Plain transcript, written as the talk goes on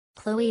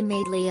Chloe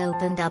Madeley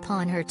opened up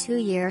on her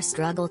 2-year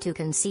struggle to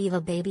conceive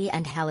a baby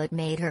and how it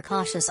made her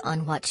cautious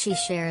on what she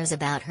shares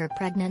about her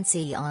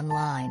pregnancy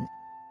online.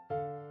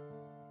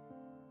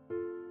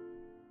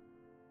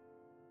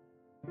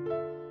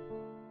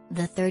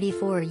 The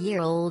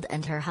 34-year-old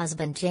and her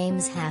husband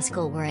James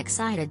Haskell were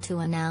excited to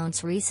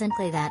announce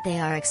recently that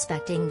they are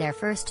expecting their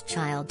first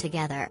child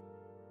together.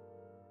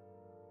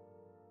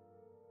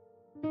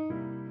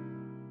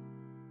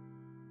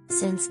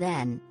 Since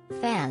then,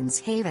 fans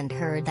haven't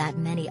heard that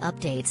many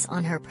updates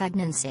on her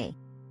pregnancy.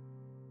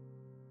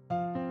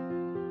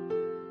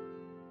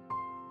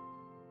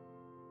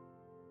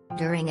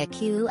 During a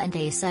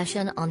Q&A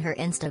session on her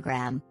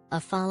Instagram, a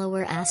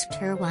follower asked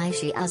her why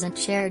she hasn't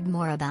shared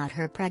more about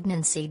her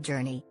pregnancy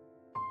journey.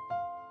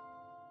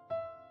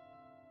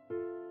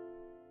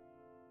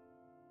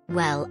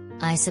 "Well,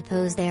 I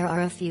suppose there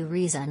are a few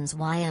reasons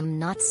why I'm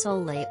not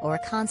solely or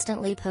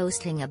constantly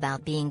posting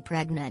about being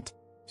pregnant,"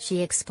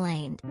 she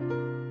explained.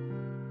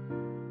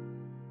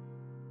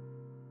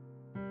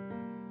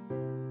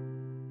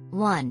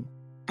 "1.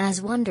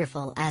 As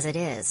wonderful as it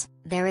is,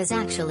 there is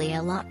actually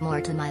a lot more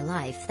to my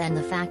life than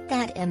the fact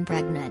that I'm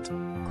pregnant.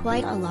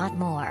 Quite a lot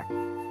more.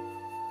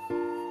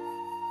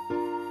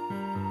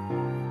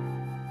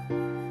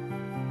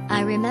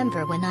 I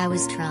remember when I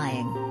was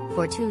trying,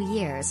 for 2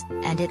 years,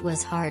 and it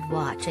was hard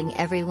watching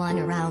everyone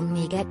around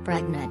me get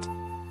pregnant.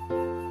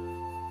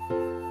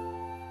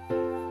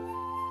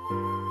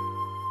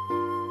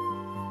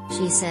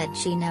 She said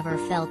she never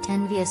felt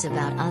envious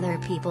about other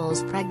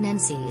people's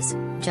pregnancies,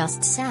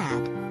 just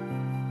sad.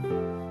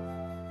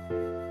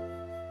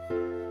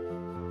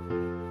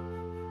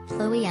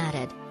 Chloe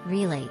added,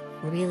 really,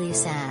 really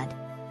sad.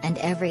 And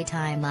every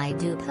time I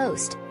do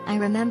post, I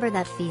remember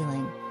that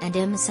feeling, and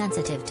am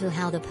sensitive to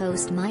how the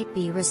post might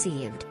be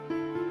received.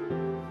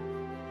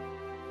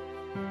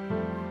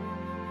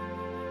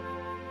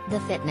 The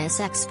fitness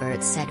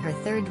expert said her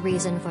third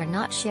reason for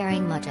not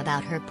sharing much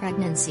about her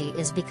pregnancy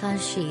is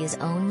because she is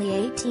only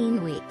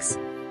 18 weeks.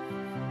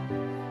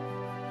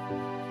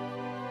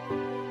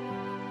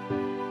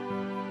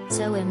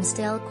 So I'm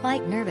still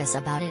quite nervous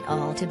about it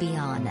all, to be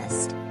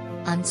honest.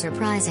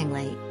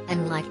 Unsurprisingly,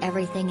 and like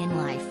everything in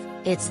life,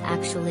 it's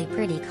actually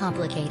pretty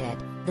complicated,"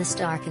 the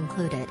star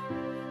concluded.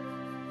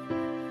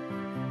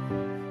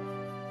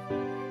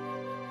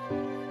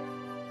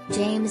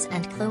 James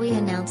and Chloe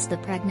announced the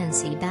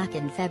pregnancy back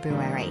in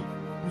February.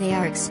 They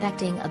are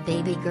expecting a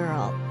baby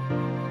girl.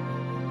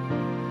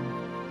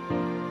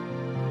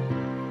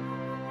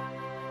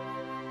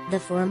 The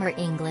former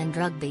England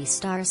rugby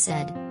star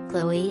said,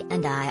 "Chloe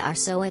and I are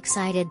so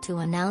excited to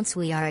announce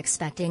we are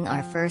expecting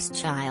our first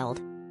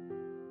child.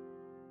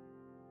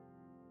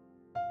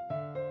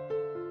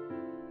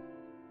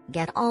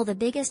 Get all the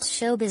biggest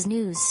showbiz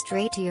news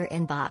straight to your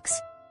inbox.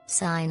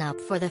 Sign up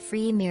for the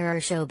free Mirror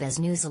Showbiz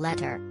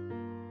newsletter.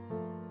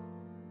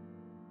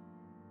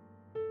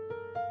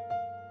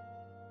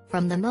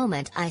 From the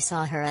moment I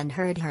saw her and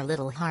heard her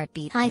little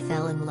heartbeat, I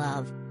fell in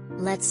love.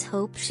 Let's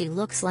hope she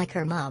looks like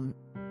her mum."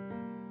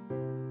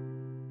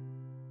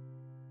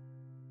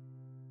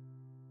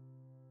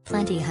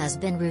 Plenty has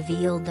been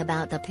revealed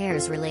about the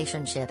pair's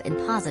relationship in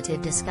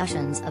positive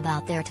discussions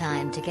about their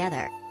time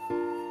together.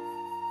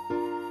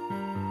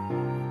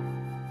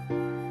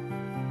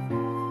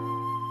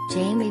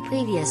 Jamie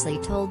previously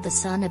told The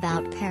Sun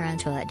about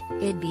parenthood,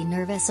 "I'd be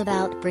nervous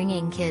about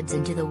bringing kids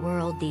into the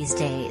world these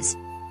days.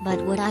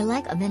 But would I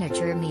like a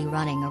miniature me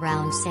running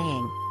around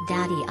saying,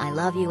 'Daddy I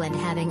love you' and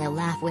having a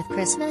laugh with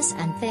Christmas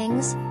and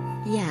things?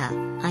 Yeah,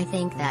 I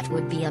think that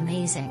would be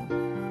amazing."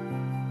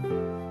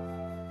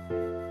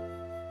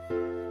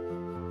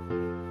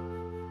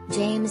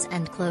 James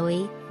and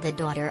Chloe, the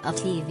daughter of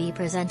TV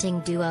presenting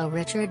duo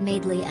Richard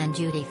Madeley and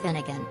Judy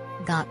Finnegan,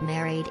 got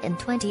married in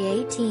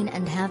 2018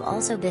 and have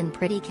also been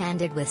pretty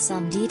candid with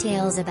some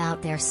details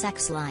about their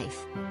sex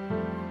life.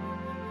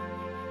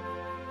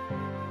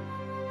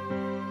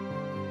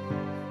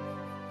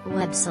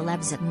 Web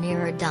celebs at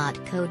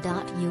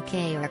mirror.co.uk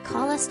or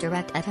call us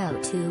direct at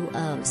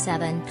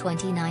 0207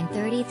 29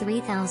 33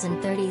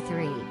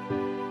 033.